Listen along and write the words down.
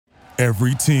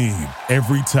Every team,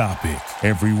 every topic,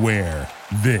 everywhere.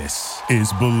 This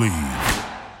is Believe.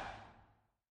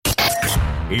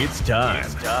 It's time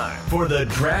for the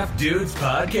Draft Dudes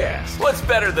Podcast. What's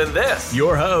better than this?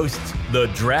 Your hosts, the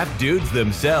Draft Dudes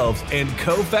themselves and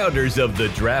co-founders of the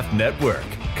Draft Network,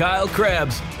 Kyle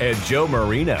Krabs and Joe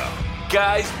Marino.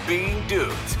 Guys being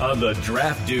dudes On the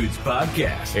Draft Dudes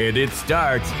Podcast. And it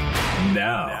starts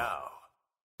now.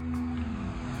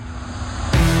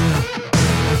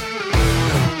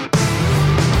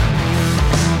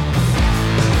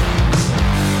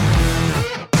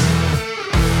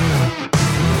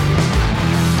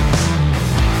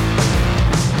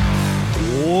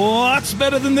 What's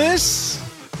better than this?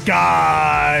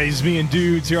 Guys being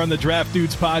dudes here on the Draft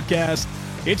Dudes Podcast.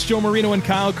 It's Joe Marino and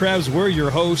Kyle Krabs. We're your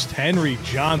host, Henry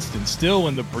Johnston, still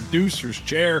in the producer's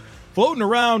chair, floating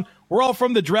around. We're all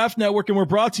from the Draft Network, and we're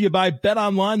brought to you by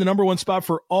BetOnline, the number one spot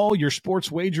for all your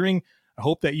sports wagering. I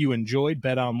hope that you enjoyed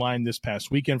BetOnline this past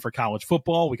weekend for college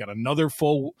football. We got another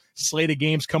full slate of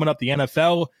games coming up. The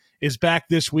NFL is back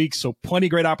this week, so plenty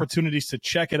of great opportunities to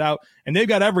check it out. And they've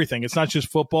got everything. It's not just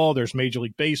football. There's Major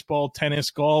League Baseball, tennis,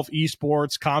 golf,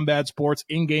 esports, combat sports,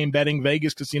 in-game betting,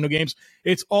 Vegas casino games.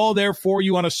 It's all there for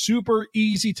you on a super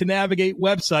easy-to-navigate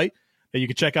website that you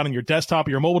can check out on your desktop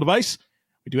or your mobile device.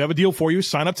 We do have a deal for you.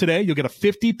 Sign up today. You'll get a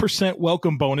 50%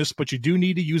 welcome bonus, but you do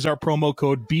need to use our promo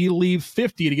code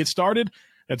BLEAV50 to get started.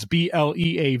 That's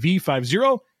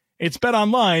BLEAV50. It's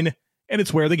BetOnline, and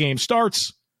it's where the game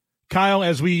starts. Kyle,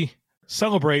 as we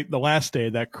celebrate the last day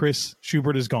that Chris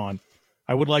Schubert is gone,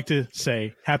 I would like to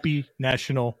say Happy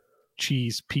National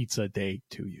Cheese Pizza Day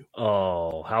to you.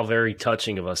 Oh, how very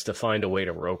touching of us to find a way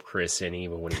to rope Chris in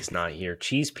even when he's not here.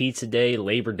 Cheese Pizza Day,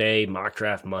 Labor Day, Mock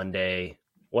Draft Monday.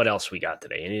 What else we got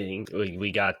today? Anything?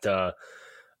 We got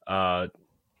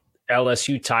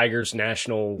LSU Tigers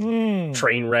National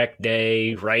Train Wreck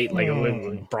Day, right?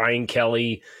 Like Brian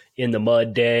Kelly in the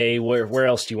Mud Day. Where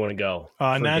else do you want to go?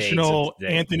 National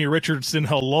Anthony Richardson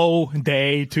Hello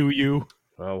Day to you.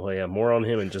 Oh, well, yeah, more on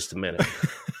him in just a minute.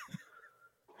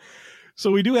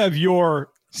 So we do have your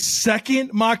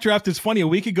second mock draft. It's funny, a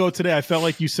week ago today, I felt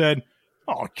like you said,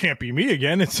 oh, it can't be me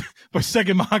again. It's my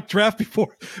second mock draft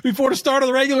before the start of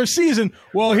the regular season.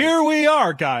 Well, here we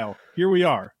are, Kyle. Here we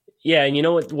are. Yeah, and you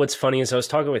know what's funny is I was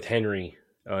talking with Henry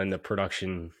in the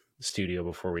production studio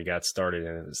before we got started,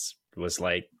 and it was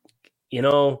like, you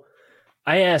know,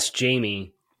 I asked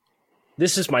Jamie,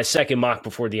 this is my second mock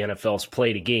before the NFL's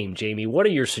played a game. Jamie, what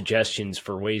are your suggestions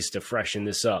for ways to freshen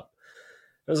this up?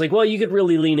 I was like, well, you could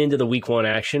really lean into the week one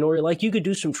action, or like you could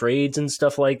do some trades and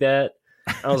stuff like that.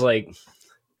 I was like,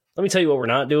 let me tell you what we're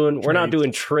not doing. We're not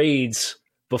doing trades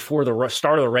before the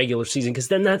start of the regular season, because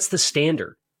then that's the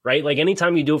standard, right? Like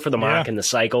anytime you do it for the mock and the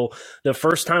cycle, the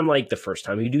first time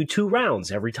you do 2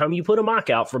 rounds, every time you put a mock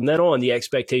out from then on, the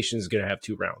expectation is going to have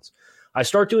 2 rounds. I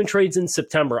start doing trades in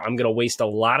September, I'm going to waste a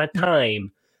lot of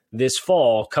time this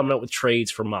fall coming up with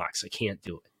trades for mocks. I can't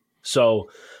do it. So,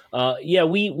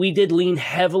 we did lean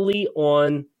heavily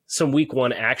on some week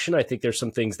one action. I think there's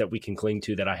some things that we can cling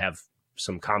to that I have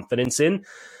some confidence in.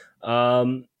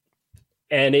 And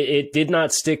it did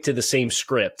not stick to the same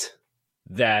script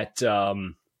that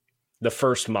the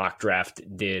first mock draft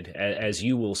did. As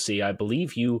you will see, I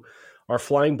believe you are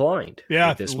flying blind. Yeah,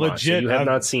 with this legit. mock, so you have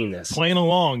not seen this. Playing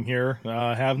along here,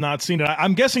 have not seen it.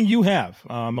 I'm guessing you have,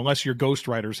 unless your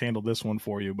ghostwriters handled this one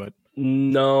for you. But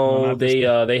no,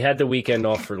 they had the weekend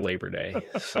off for Labor Day.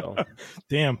 So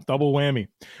damn, double whammy.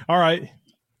 All right,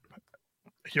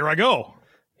 here I go.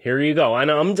 Here you go. I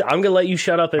know I'm going to let you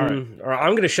shut up, or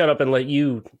I'm going to shut up and let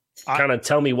you kind of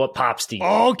tell me what pops to you.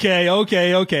 Okay. I'll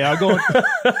go.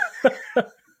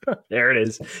 There it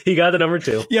is. He got the number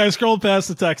 2. Yeah, I scrolled past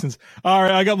the Texans. All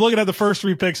right, I'm looking at the first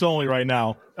 3 picks only right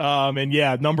now. And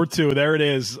yeah, number 2, there it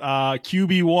is.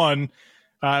 QB1.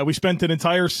 We spent an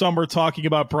entire summer talking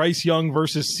about Bryce Young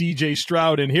versus CJ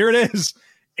Stroud, and here it is.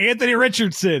 Anthony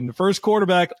Richardson, first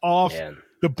quarterback off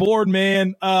the board,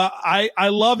 man. I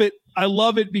love it. I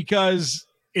love it because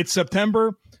it's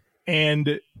September,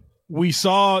 and we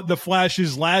saw the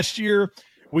flashes last year.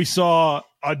 We saw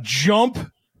a jump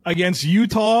against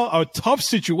Utah, a tough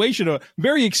situation, a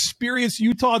very experienced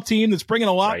Utah team that's bringing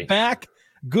a lot back,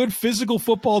 good physical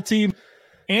football team.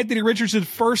 Anthony Richardson's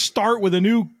first start with a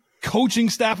new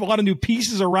coaching staff, a lot of new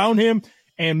pieces around him,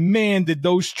 and man, did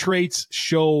those traits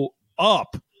show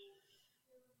up.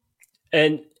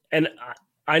 And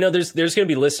I know there's going to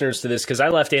be listeners to this because I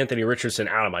left Anthony Richardson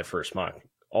out of my first mock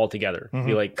altogether.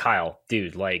 Be like, Kyle,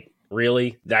 dude, like,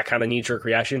 really? That kind of knee-jerk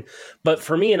reaction? But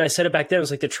for me, and I said it back then, it was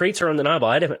like the traits are undeniable.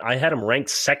 I had him ranked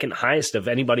second highest of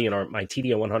anybody in my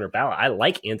TD 100 ballot. I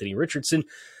like Anthony Richardson,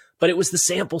 but it was the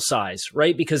sample size,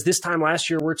 right? Because this time last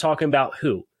year, we're talking about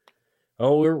who?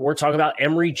 Oh, we're talking about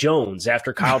Emory Jones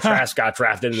after Kyle Trask got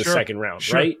drafted in the second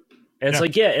round, right? And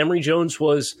it's Emory Jones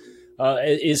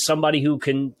is somebody who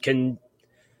can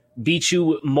beat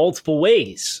you multiple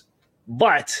ways.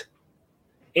 But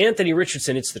Anthony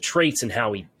Richardson, it's the traits and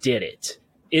how he did it.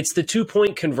 It's the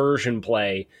 2-point conversion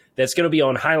play that's going to be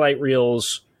on highlight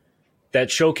reels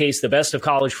that showcase the best of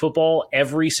college football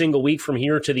every single week from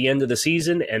here to the end of the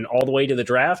season and all the way to the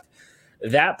draft.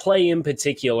 That play in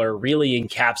particular really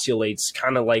encapsulates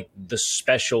kind of like the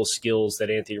special skills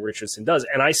that Anthony Richardson does.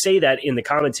 And I say that in the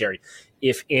commentary.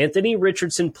 If Anthony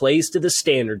Richardson plays to the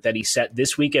standard that he set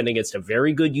this weekend against a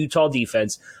very good Utah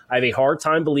defense, I have a hard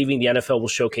time believing the NFL will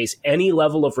showcase any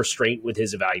level of restraint with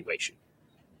his evaluation.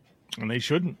 And they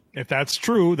shouldn't. If that's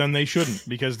true, then they shouldn't,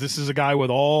 because this is a guy with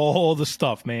all the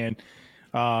stuff, man.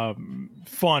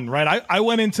 Fun, right? I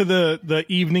went into the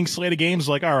evening slate of games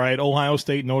like, all right, Ohio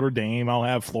State, Notre Dame. I'll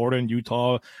have Florida and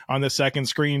Utah on the second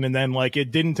screen. And then like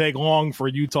it didn't take long for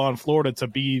Utah and Florida to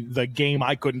be the game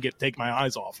I couldn't take my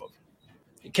eyes off of.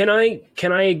 Can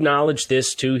I acknowledge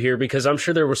this too here? Because I'm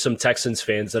sure there were some Texans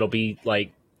fans that'll be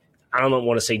like, I don't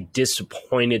want to say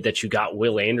disappointed that you got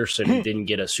Will Anderson and didn't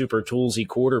get a super toolsy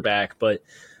quarterback. But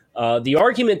the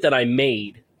argument that I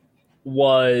made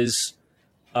was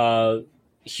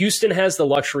Houston has the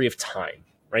luxury of time,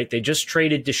 right? They just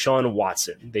traded Deshaun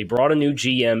Watson. They brought a new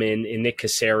GM in Nick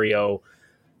Caserio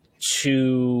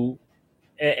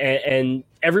and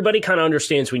everybody kind of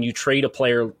understands when you trade a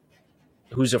player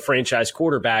who's a franchise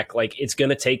quarterback, like it's going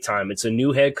to take time. It's a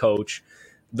new head coach.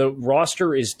 The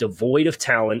roster is devoid of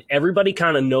talent. Everybody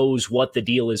kind of knows what the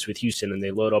deal is with Houston, and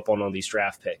they load up on all these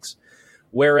draft picks.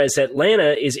 Whereas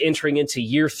Atlanta is entering into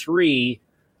year 3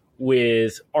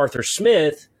 with Arthur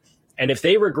Smith, and if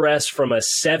they regress from a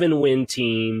 7-win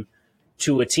team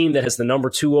to a team that has the number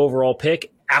 2 overall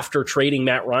pick after trading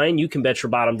Matt Ryan, you can bet your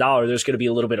bottom dollar there's going to be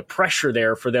a little bit of pressure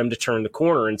there for them to turn the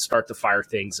corner and start to fire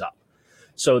things up.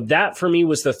 So that for me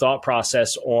was the thought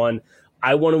process on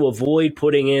I want to avoid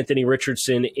putting Anthony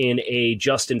Richardson in a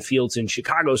Justin Fields in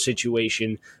Chicago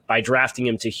situation by drafting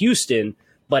him to Houston,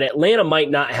 but Atlanta might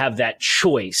not have that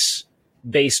choice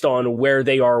based on where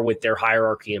they are with their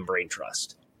hierarchy and brain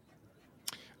trust.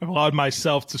 I've allowed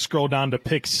myself to scroll down to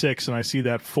pick 6, and I see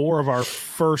that 4 of our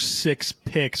first 6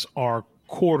 picks are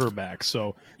quarterbacks.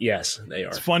 So yes, they are.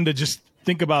 It's fun to just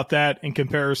think about that in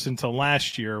comparison to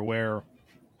last year, where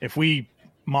if we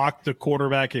mocked the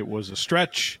quarterback, it was a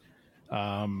stretch.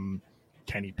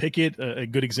 Kenny Pickett, a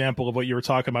good example of what you were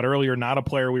talking about earlier, not a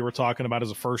player we were talking about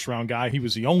as a first-round guy. He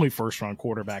was the only first-round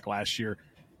quarterback last year.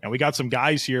 And we got some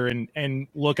guys here. And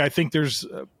look, I think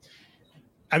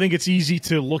I think it's easy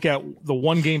to look at the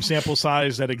one-game sample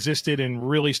size that existed and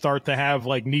really start to have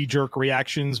like knee-jerk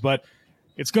reactions, but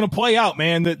it's going to play out,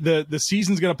 man. The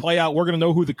season's going to play out. We're going to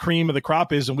know who the cream of the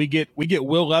crop is, and we get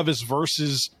Will Levis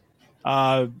versus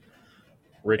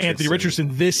Anthony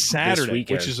Richardson this Saturday,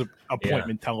 which is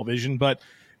appointment television. But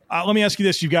let me ask you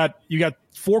this: you got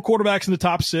 4 quarterbacks in the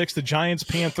top 6. The Giants,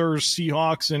 Panthers,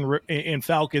 Seahawks, and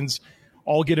Falcons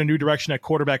all get a new direction at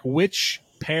quarterback. Which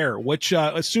pair?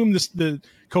 Assume the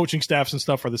coaching staffs and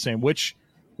stuff are the same. Which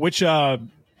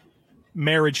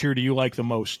marriage here do you like the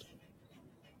most?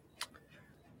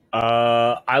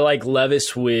 I like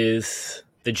Levis with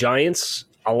the Giants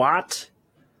a lot.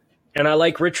 And I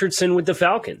like Richardson with the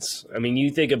Falcons. I mean,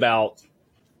 you think about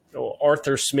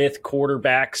Arthur Smith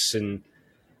quarterbacks and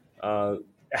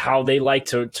how they like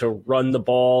to run the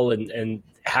ball and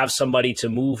have somebody to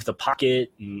move the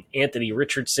pocket, and Anthony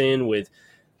Richardson with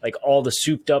like all the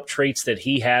souped up traits that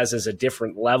he has as a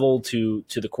different level to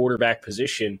the quarterback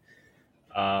position.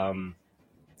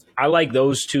 I like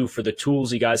those two for the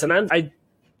toolsy guys. And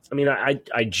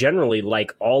I generally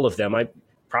like all of them. I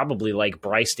probably like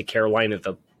Bryce to Carolina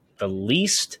the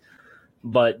least,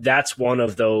 but that's one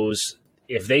of those,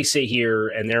 if they sit here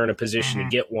and they're in a position to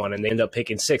get one and they end up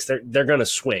picking 6, they're going to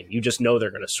swing. You just know they're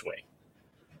going to swing.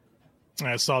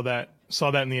 I saw that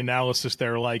in the analysis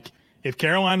there. Like, if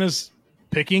Carolina's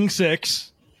picking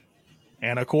 6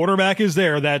 and a quarterback is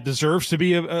there that deserves to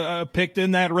be picked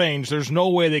in that range, there's no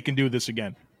way they can do this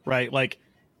again, right? Like,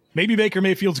 maybe Baker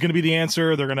Mayfield's going to be the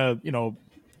answer. They're going to,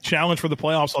 challenge for the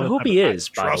playoffs. I hope he is,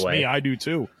 by the way. Trust me, I do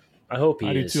too. I hope he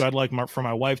is. I do too. I'd like for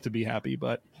my wife to be happy,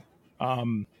 but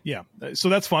yeah. So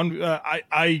that's fun.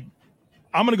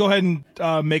 I'm going to go ahead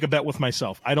and make a bet with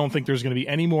myself. I don't think there's going to be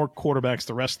any more quarterbacks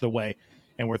the rest of the way,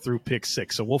 and we're through pick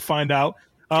 6. So we'll find out.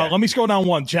 Okay. Let me scroll down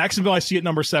 1. Jacksonville, I see at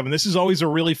number 7. This is always a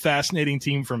really fascinating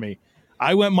team for me.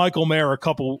 I went Michael Mayer a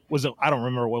couple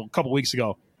weeks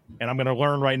ago, and I'm going to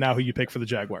learn right now who you pick for the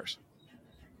Jaguars.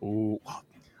 Ooh,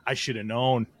 I should have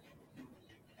known.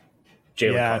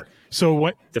 Jalen Carter. So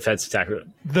what? Defensive tackle.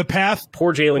 The path.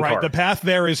 Poor Jalen right, Carter. The path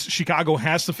there is Chicago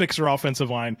has to fix their offensive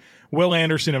line. Will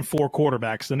Anderson and 4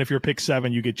 quarterbacks. Then if you're pick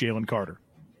 7, you get Jalen Carter.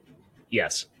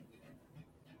 Yes.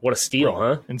 What a steal,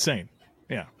 huh? Insane.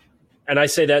 Yeah. And I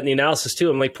say that in the analysis too.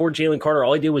 I'm like, poor Jalen Carter.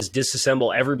 All he did was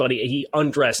disassemble everybody. He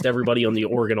undressed everybody on the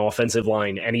Oregon offensive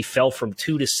line, and he fell from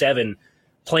 2 to 7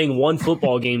 playing one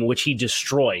football game, which he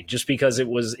destroyed just because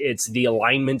it's the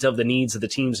alignment of the needs of the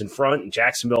teams in front. And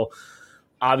Jacksonville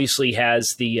obviously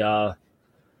has the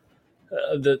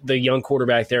young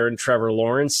quarterback there in Trevor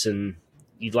Lawrence, and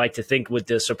you'd like to think with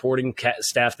the supporting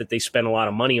staff that they spend a lot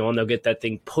of money on, they'll get that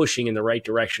thing pushing in the right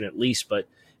direction at least. But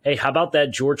hey, how about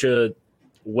that Georgia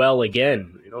well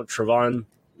again? Travon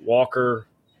Walker,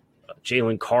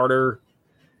 Jalen Carter.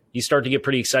 You start to get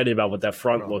pretty excited about what that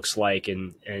front looks like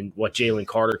and what Jalen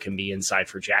Carter can be inside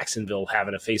for Jacksonville,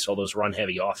 having to face all those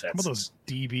run-heavy offenses. Some of those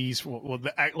DBs,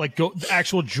 the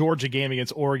actual Georgia game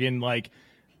against Oregon, like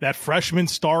that freshman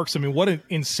Starks. I mean, what an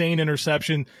insane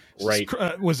interception. Right.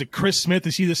 Was it Chris Smith?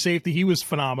 Is he the safety? He was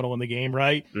phenomenal in the game,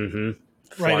 right?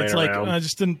 Mm-hmm. Right. It's around. like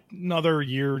just another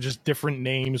year, just different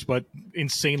names, but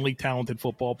insanely talented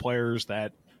football players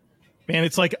that, man,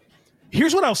 it's like,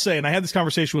 here's what I'll say. And I had this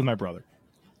conversation with my brother.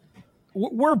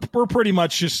 We're pretty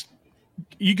much just,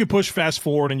 you could push fast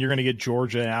forward and you're going to get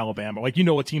Georgia and Alabama. Like,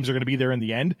 what teams are going to be there in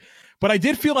the end. But I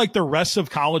did feel like the rest of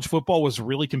college football was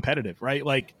really competitive, right?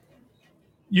 Like,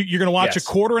 you're going to watch a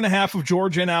quarter and a half of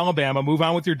Georgia and Alabama, move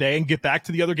on with your day, and get back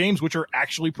to the other games, which are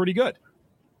actually pretty good.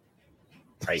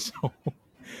 Right. So,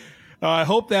 I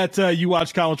hope that you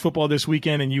watched college football this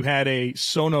weekend and you had a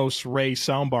Sonos Ray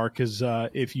soundbar, because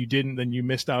if you didn't, then you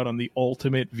missed out on the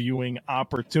ultimate viewing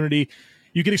opportunity.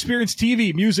 You can experience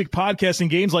TV, music, podcasts, and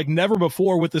games like never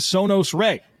before with the Sonos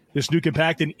Ray. This new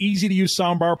compact and easy-to-use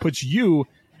soundbar puts you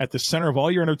at the center of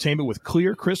all your entertainment with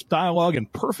clear, crisp dialogue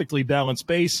and perfectly balanced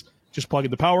bass. Just plug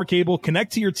in the power cable,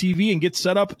 connect to your TV, and get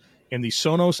set up in the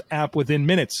Sonos app within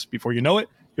minutes. Before you know it,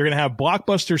 you're going to have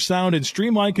blockbuster sound and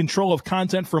streamlined control of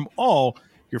content from all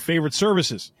your favorite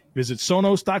services. Visit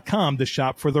Sonos.com to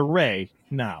shop for the Ray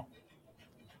now.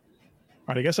 All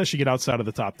right, I guess I should get outside of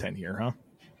the top 10 here, huh?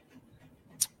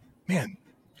 Man.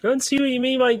 And see what you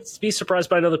mean. You might be surprised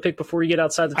by another pick before you get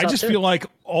outside the top 10. I just feel like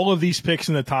all of these picks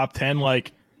in the top 10,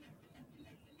 like,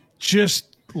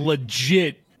 just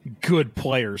legit good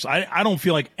players. I don't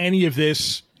feel like any of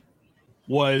this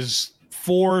was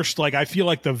forced. Like, I feel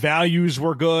like the values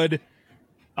were good.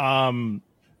 Maybe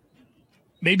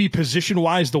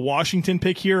position-wise, the Washington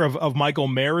pick here of Michael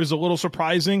Mayer is a little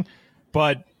surprising,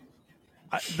 but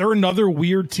they're another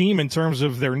weird team in terms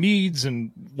of their needs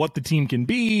and what the team can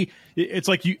be. It's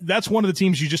like that's one of the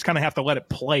teams you just kind of have to let it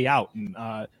play out. And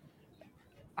I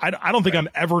don't think I'm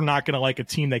ever not going to like a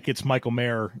team that gets Michael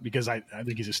Mayer, because I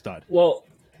think he's a stud. Well,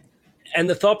 and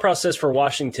the thought process for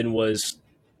Washington was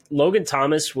Logan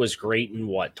Thomas was great in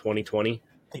 2020?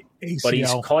 ACL. But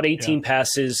he's caught 18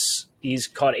 passes. He's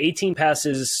caught 18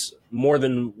 passes more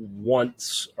than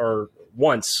once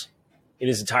in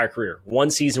his entire career.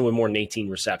 One season with more than 18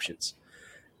 receptions.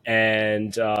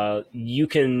 And you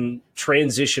can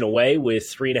transition away with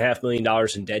 $3.5 million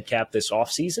in dead cap this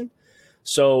offseason.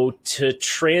 So to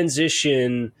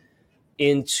transition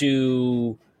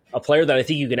into a player that I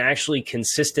think you can actually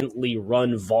consistently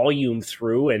run volume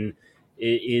through and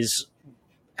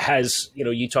has,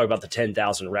 you talk about the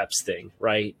 10,000 reps thing,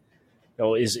 right?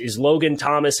 Is Logan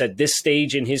Thomas at this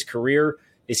stage in his career,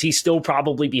 is he still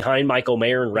probably behind Michael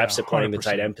Mayer in reps at playing the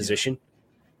tight end position?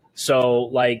 So,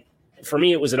 like, for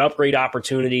me, it was an upgrade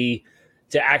opportunity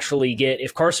to actually get,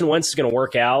 if Carson Wentz is going to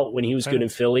work out when he was good in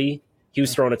Philly, he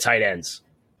was throwing to tight ends,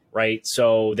 right?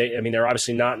 So, they're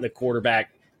obviously not in the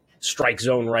quarterback strike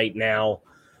zone right now.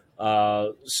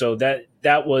 So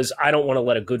that was, I don't want to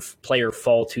let a good player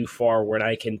fall too far when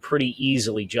I can pretty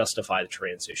easily justify the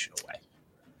transition away.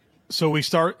 So we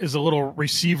start as a little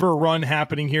receiver run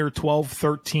happening here, 12,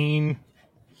 13.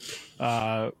 16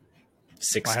 I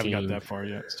haven't got that far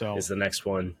yet. So is the next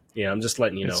one. Yeah, I'm just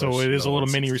letting you know. So it is a little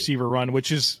mini receiver run,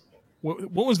 which is,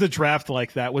 what was the draft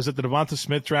like that? Was it the Devonta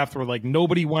Smith draft where like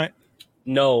nobody went?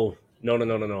 No.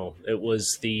 It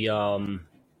was the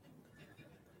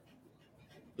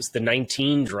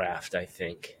 19 draft, I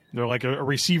think. They're like a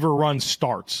receiver run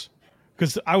starts.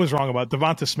 Because I was wrong about it.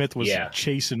 Devonta Smith was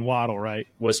chasing Waddle, right?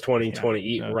 Was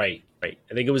 2020, right. I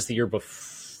think it was the year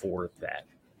before that.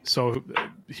 So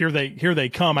here they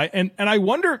come. I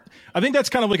wonder, I think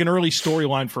that's kind of like an early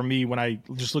storyline for me when I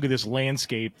just look at this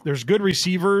landscape. There's good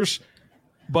receivers,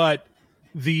 but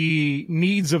the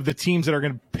needs of the teams that are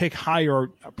going to pick higher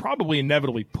probably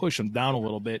inevitably push them down a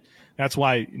little bit. That's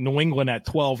why New England at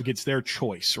 12 gets their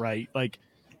choice, right? Like,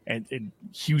 and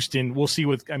Houston, we'll see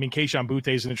with, I mean, Kayshon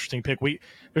Boutte is an interesting pick.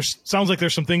 Sounds like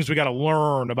there's some things we got to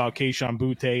learn about Kayshon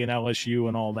Boutte and LSU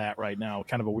and all that right now.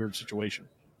 Kind of a weird situation.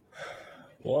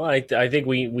 Well, I think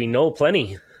we know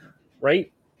plenty,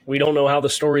 right? We don't know how the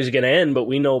story is going to end, but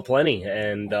we know plenty.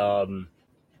 And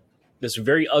this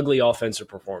very ugly offensive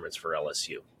performance for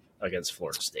LSU against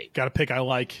Florida State. Got a pick I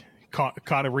like.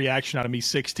 Caught a reaction out of me,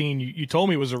 16. You told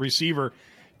me it was a receiver.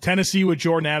 Tennessee with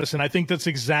Jordan Addison. I think that's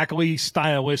exactly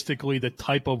stylistically the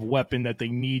type of weapon that they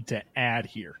need to add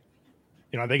here.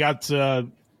 You know, they got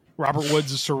Robert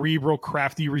Woods, a cerebral,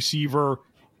 crafty receiver.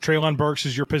 Treylon Burks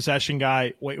is your possession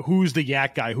guy. Wait, who's the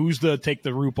yak guy? Who's the take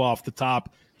the roof off the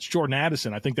top? It's Jordan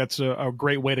Addison. I think that's a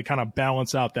great way to kind of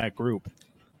balance out that group.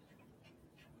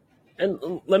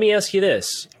 And let me ask you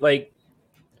this. Like,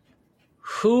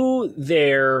 who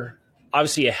there,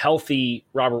 obviously a healthy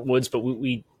Robert Woods, but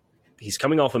he's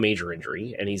coming off a major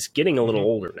injury, and he's getting a little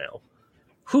older now.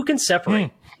 Who can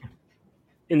separate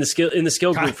in the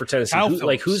skill group for Tennessee?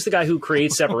 Who's the guy who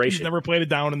creates separation? He's never played it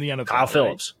down in the NFL. Kyle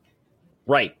Phillips.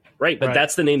 Right. But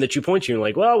that's the name that you point to. You're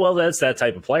like, well, that's that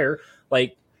type of player.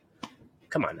 Like,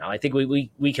 come on now. I think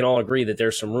we can all agree that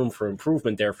there's some room for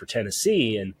improvement there for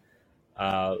Tennessee, and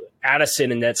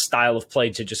Addison and that style of play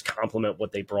to just complement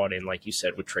what they brought in, like you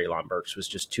said, with Treylon Burks was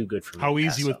just too good for me. How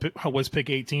easy was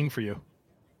pick 18 for you?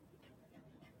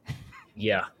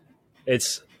 Yeah,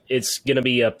 it's going to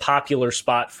be a popular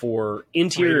spot for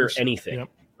interior Raiders. Anything,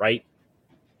 right?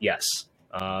 Yes.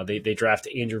 They draft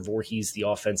Andrew Voorhees, the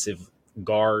offensive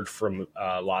guard from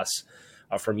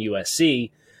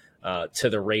USC, to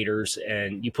the Raiders,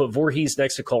 and you put Voorhees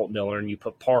next to Colton Miller, and you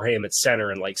put Parham at center,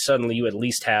 and like suddenly you at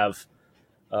least have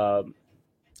a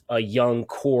young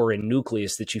core and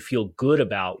nucleus that you feel good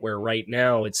about. Where right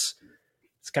now it's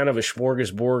kind of a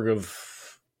smorgasbord of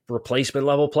replacement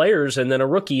level players and then a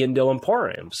rookie in Dylan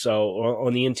Parham. So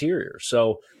on the interior.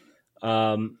 So,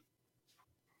 that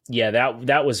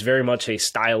was very much a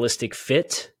stylistic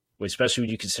fit, especially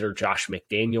when you consider Josh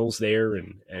McDaniels there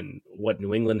and what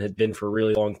New England had been for a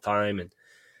really long time. And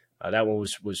that one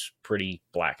was pretty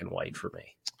black and white for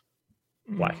me.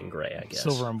 Black and gray, I guess.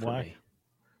 Silver and black.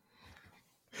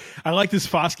 I like this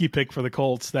Foskey pick for the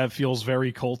Colts. That feels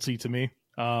very Coltsy to me.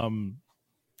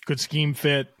 Good scheme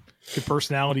fit, good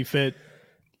personality fit,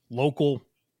 local.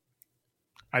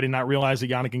 I did not realize that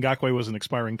Yannick Ngakoue was an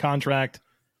expiring contract.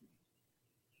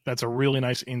 That's a really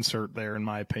nice insert there, in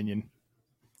my opinion.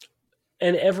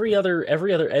 And every other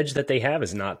edge that they have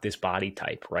is not this body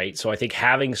type, right? So I think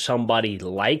having somebody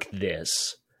like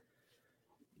this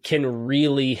can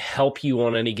really help you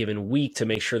on any given week to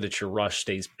make sure that your rush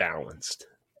stays balanced.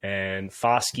 And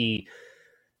Foskey,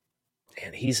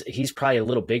 and he's probably a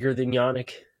little bigger than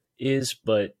Yannick is,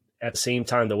 but at the same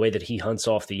time, the way that he hunts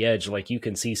off the edge, like you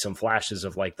can see some flashes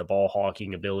of like the ball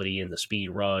hawking ability and the speed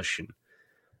rush. And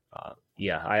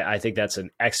I think that's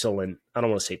an excellent, I don't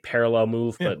want to say parallel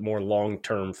move, but more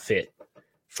long-term fit.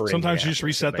 For sometimes you just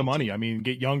reset the money. I mean,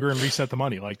 get younger and reset the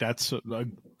money. Like that's a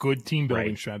good team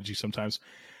building strategy sometimes.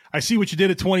 I see what you did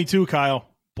at 22, Kyle.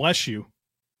 Bless you.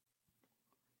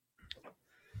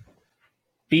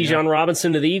 Bijan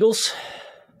Robinson to the Eagles.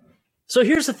 So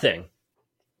here's the thing.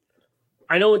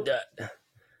 I know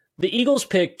the Eagles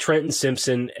picked Trenton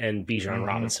Simpson and Bijan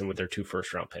Robinson with their 2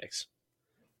 first-round picks.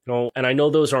 You know, and I know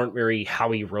those aren't very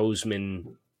Howie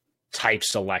Roseman type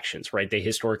selections, right? They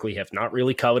historically have not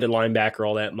really coveted linebacker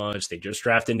all that much. They just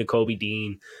drafted Nakobe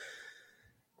Dean.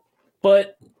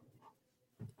 But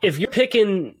if you're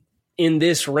picking in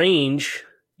this range,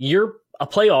 you're a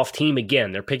playoff team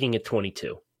again. They're picking at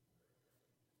 22.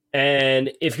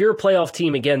 And if you're a playoff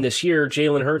team again this year,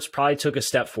 Jalen Hurts probably took a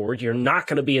step forward. You're not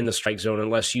going to be in the strike zone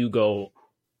unless you go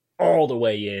all the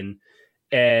way in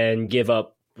and give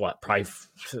up, probably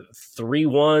 3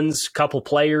 ones, couple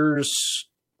players,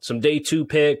 some day 2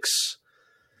 picks.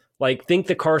 Like, think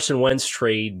the Carson Wentz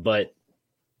trade, but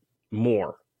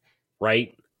more,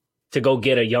 right? To go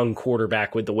get a young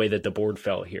quarterback with the way that the board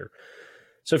fell here.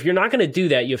 So if you're not going to do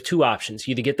that, you have 2 options.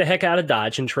 You either get the heck out of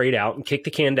Dodge and trade out and kick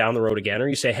the can down the road again, or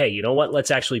you say, hey, you know what?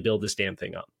 Let's actually build this damn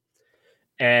thing up.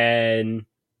 And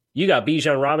you got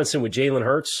Bijan Robinson with Jalen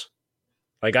Hurts.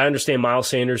 Like, I understand Miles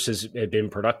Sanders has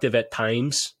been productive at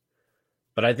times,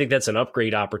 but I think that's an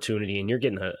upgrade opportunity, and you're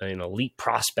getting an elite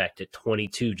prospect at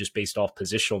 22 just based off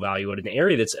positional value at an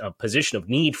area that's a position of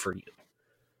need for you.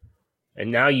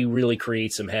 And now you really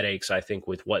create some headaches, I think,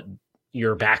 with what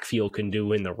your backfield can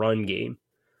do in the run game.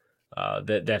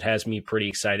 that has me pretty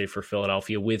excited for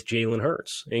Philadelphia with Jalen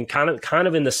Hurts, and kind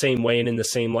of in the same way and in the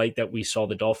same light that we saw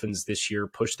the Dolphins this year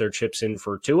push their chips in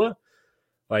for Tua.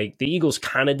 Like the Eagles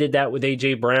kind of did that with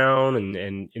A.J. Brown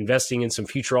and investing in some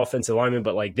future offensive linemen,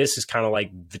 but like this is kind of like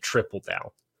the triple down.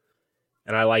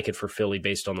 And I like it for Philly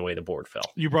based on the way the board fell.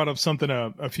 You brought up something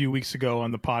a few weeks ago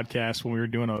on the podcast when we were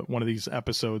doing one of these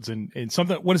episodes, and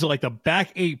something. What is it, like the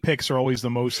back 8 picks are always the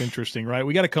most interesting, right?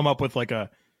 We got to come up with like a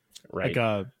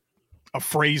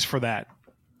phrase for that,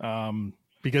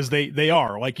 because they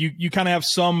are like you kind of have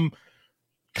some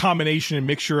combination and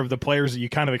mixture of the players that you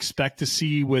kind of expect to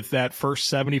see with that first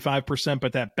 75%,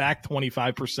 but that back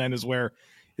 25% is where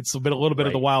it's a little bit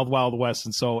of the wild west.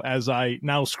 And so as I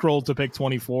now scroll to pick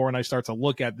 24 and I start to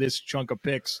look at this chunk of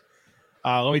picks,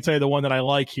 let me tell you the one that I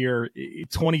like here,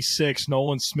 26,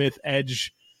 Nolan Smith,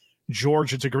 edge,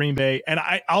 Georgia to Green Bay. And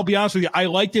I'll be honest with you, I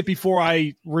liked it before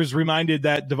I was reminded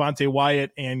that Devontae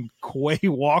Wyatt and Quay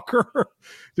Walker,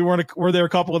 were there a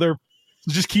couple of their –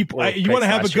 just keep. You want to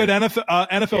have a good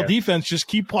NFL defense. Just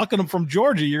keep plucking them from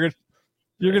Georgia. You're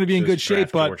going to be in good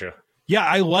shape. But Georgia. Yeah,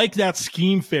 I like that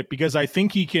scheme fit because I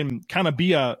think he can kind of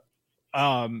be a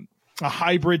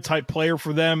hybrid type player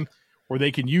for them, where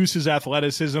they can use his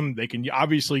athleticism. They can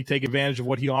obviously take advantage of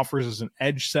what he offers as an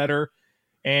edge setter,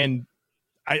 and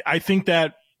I think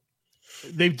that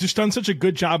they've just done such a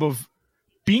good job of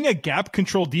being a gap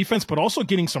control defense, but also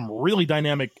getting some really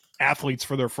dynamic athletes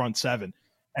for their front seven.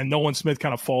 And Nolan Smith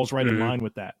kind of falls right in line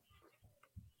with that.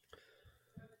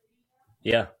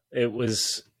 Yeah, it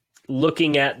was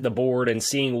looking at the board and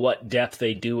seeing what depth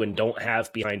they do and don't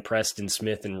have behind Preston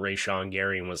Smith and Rashawn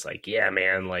Gary, and was like, yeah,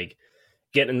 man, like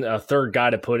getting a third guy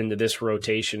to put into this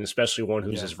rotation, especially one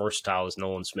who's as versatile as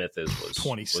Nolan Smith is, was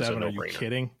 27. Was a are you no-brainer.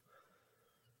 Kidding?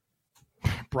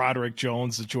 Broderick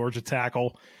Jones, the Georgia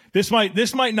tackle. This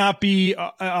might not be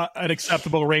an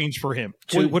acceptable range for him.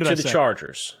 What did I say? The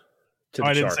Chargers.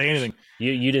 I didn't say anything.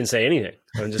 You didn't say anything.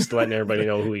 I'm just letting everybody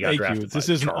know who we got Thank drafted. you. This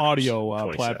is an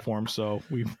audio platform, so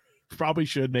we probably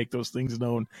should make those things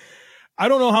known. I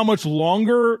don't know how much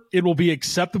longer it will be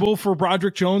acceptable for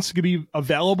Broderick Jones to be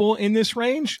available in this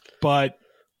range, but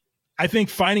I think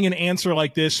finding an answer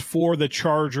like this for the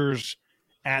Chargers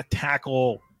at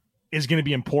tackle is going to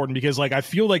be important, because like I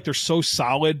feel like they're so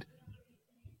solid,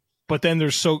 but then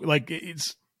there's so like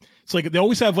it's like they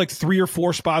always have like 3 or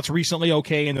 4 spots recently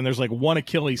okay, and then there's like one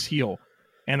Achilles heel.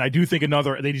 And I do think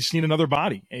they just need another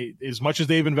body. As much as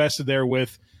they've invested there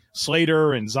with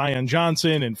Slater and Zion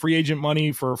Johnson and free agent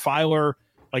money for Filer,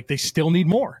 like they still need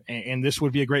more. And this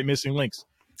would be a great missing links.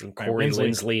 And Corey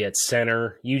Linsley at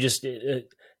center. You just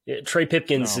Trey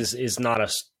Pipkins is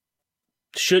not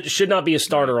should not be a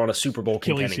starter on a Super Bowl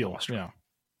contending roster. Yeah.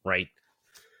 Right.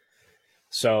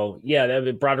 So,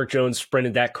 Broderick Jones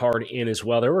sprinted that card in as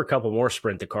well. There were a couple more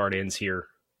sprint the card ins here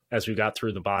as we got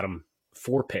through the bottom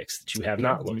 4 picks that you have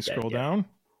not looked at. Let me scroll down.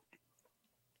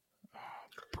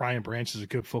 Brian Branch is a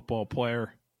good football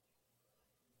player.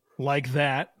 Like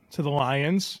that to the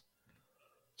Lions.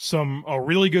 A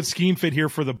really good scheme fit here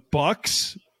for the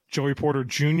Bucks. Joey Porter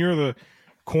Jr., the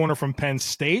corner from Penn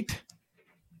State.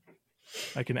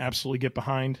 I can absolutely get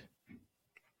behind.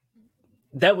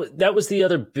 That was the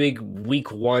other big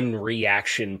week 1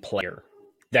 reaction player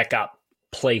that got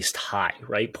placed high,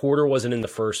 right? Porter wasn't in the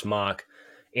first mock.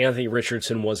 Anthony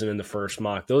Richardson wasn't in the first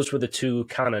mock. Those were the 2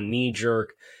 kind of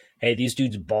knee-jerk, hey, these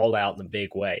dudes balled out in a big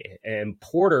way. And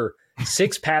Porter,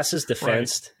 6 passes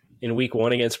defensed in week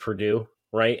 1 against Purdue,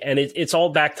 right? And it's all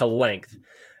back to length.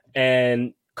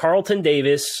 And Carlton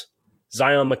Davis,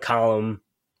 Zion McCollum,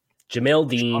 Jamel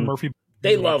Dean, Murphy,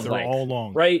 they love length, all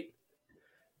long. right?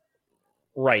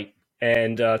 Right.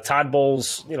 And Todd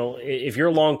Bowles, if you're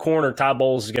a long corner, Todd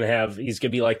Bowles he's going to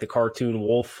be like the cartoon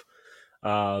wolf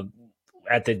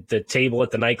at the table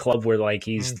at the nightclub where like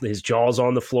his jaw's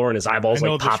on the floor and his eyeballs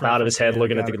like pop out of his head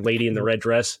looking at the lady in the red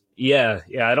dress. Yeah.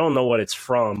 I don't know what it's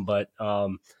from, but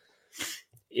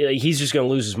he's just going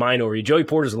to lose his mind over you. Joey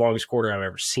Porter's the longest corner I've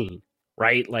ever seen,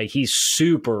 right? Like he's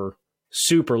super,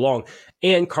 super long.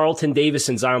 And Carlton Davis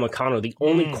and Zion McConnell are the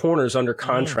only corners under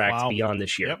contract beyond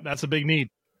this year. Yep, that's a big need.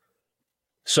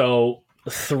 So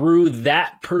through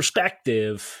that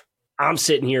perspective, I'm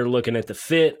sitting here looking at the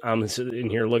fit. I'm sitting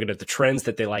here looking at the trends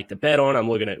that they like to bet on. I'm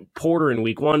looking at Porter in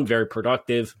week 1, very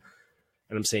productive.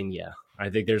 And I'm saying, I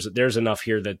think there's enough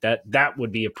here that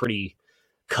would be a pretty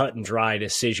cut and dry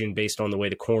decision based on the way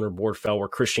the corner board fell, where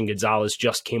Christian Gonzalez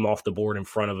just came off the board in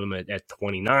front of him at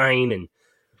 29, and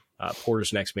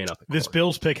Porter's next man up. This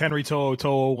Bills pick, Henry To'o,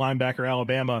 linebacker,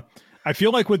 Alabama. I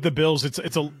feel like with the Bills,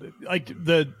 it's like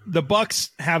the Bucks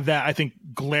have that, I think,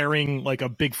 glaring, like a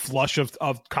big flush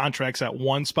of contracts at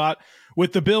one spot.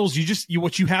 With the Bills,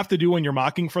 what you have to do when you're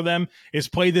mocking for them is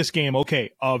play this game,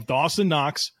 okay, of Dawson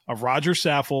Knox, of Roger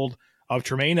Saffold, of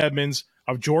Tremaine Edmonds,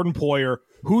 of Jordan Poyer.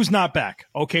 Who's not back?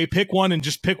 Okay, pick one and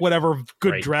just pick whatever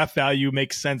good draft value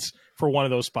makes sense for one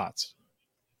of those spots.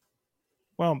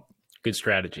 Well, good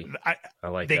strategy. I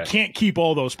like that. They can't keep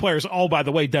all those players. Oh, by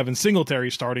the way, Devin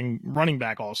Singletary starting running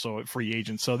back also at free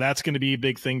agent. So that's going to be a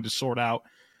big thing to sort out.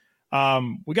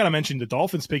 We got to mention the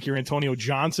Dolphins pick here, Antonio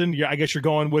Johnson. Yeah, I guess you're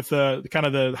going with kind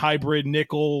of the hybrid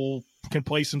nickel, can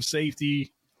play some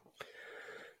safety.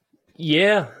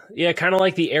 Yeah, kind of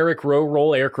like the Eric Rowe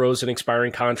role. Eric Rowe's an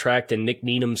expiring contract, and Nick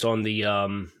Needham's on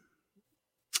the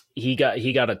he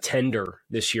got a tender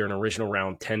this year, an original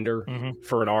round tender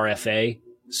for an RFA.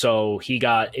 So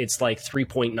it's like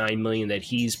 $3.9 million that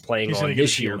he's playing on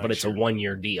this year, but it's a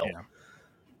 1-year deal. Yeah.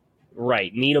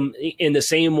 Right. Needham, in the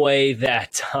same way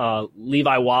that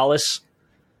Levi Wallace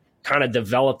kind of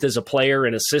developed as a player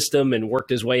in a system and worked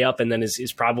his way up, and then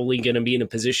is probably going to be in a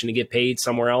position to get paid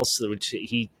somewhere else, which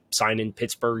he signed in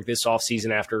Pittsburgh this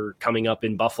offseason after coming up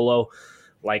in Buffalo.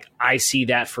 Like, I see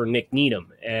that for Nick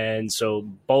Needham. And so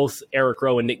both Eric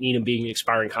Rowe and Nick Needham being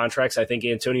expiring contracts, I think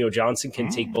Antonio Johnson can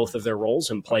take both of their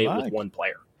roles and play it with one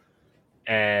player.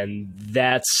 And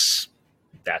that's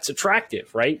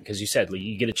attractive, right? Because you said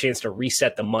you get a chance to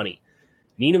reset the money.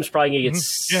 Needham's probably going to get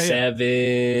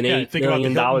 $7-8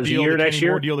 million a year next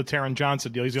year. Deal, the Taron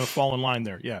Johnson deal. He's going to fall in line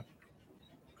there. Yeah.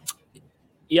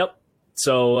 Yep.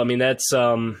 So, I mean, that's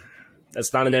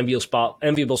not an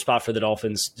enviable spot for the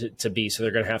Dolphins to be, so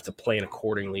they're going to have to plan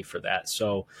accordingly for that.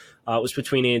 So it was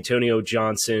between Antonio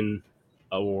Johnson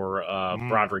or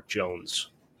Broderick Jones.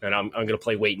 And I'm going to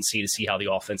play wait and see to see how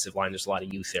the offensive line, there's a lot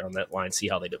of youth there on that line, see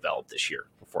how they develop this year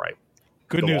before I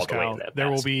Good news, Kyle. There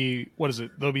will be,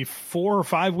 there'll be 4 or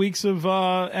 5 weeks of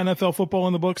NFL football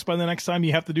in the books by the next time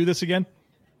you have to do this again?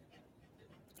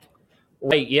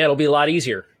 Right, yeah, it'll be a lot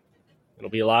easier. It'll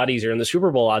be a lot easier, and the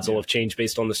Super Bowl odds will have changed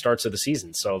based on the starts of the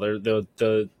season. So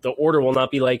the order will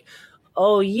not be like,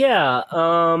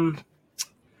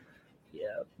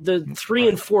 the 3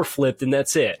 and 4 flipped, and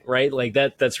that's it, right? Like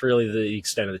that's really the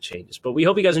extent of the changes. But we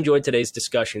hope you guys enjoyed today's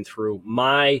discussion through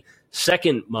my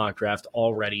second mock draft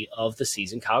already of the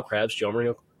season. Kyle Krabs, Joe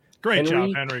Marino, great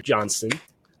job, Henry Johnston.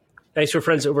 Thanks for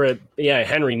friends over at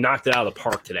Henry knocked it out of the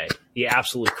park today. He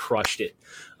absolutely crushed it.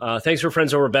 Thanks for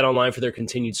friends over at BetOnline for their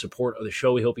continued support of the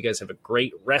show. We hope you guys have a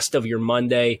great rest of your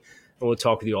Monday, and we'll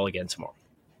talk with you all again tomorrow.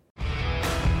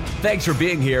 Thanks for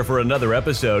being here for another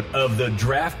episode of the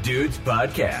Draft Dudes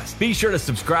Podcast. Be sure to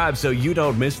subscribe so you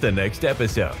don't miss the next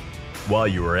episode. While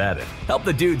you are at it, help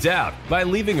the dudes out by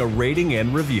leaving a rating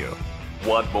and review.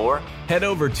 Want more? Head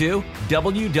over to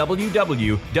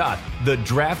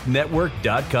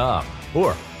www.thedraftnetwork.com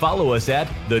or follow us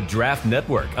at The Draft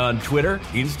Network on Twitter,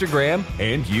 Instagram,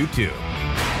 and YouTube.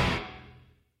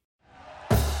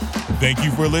 Thank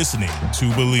you for listening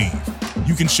to Believe.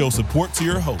 You can show support to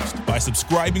your host by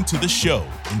subscribing to the show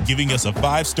and giving us a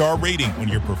 5-star rating on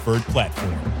your preferred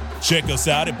platform. Check us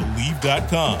out at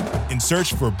Believe.com and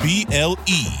search for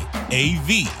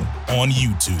BLEAV on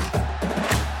YouTube.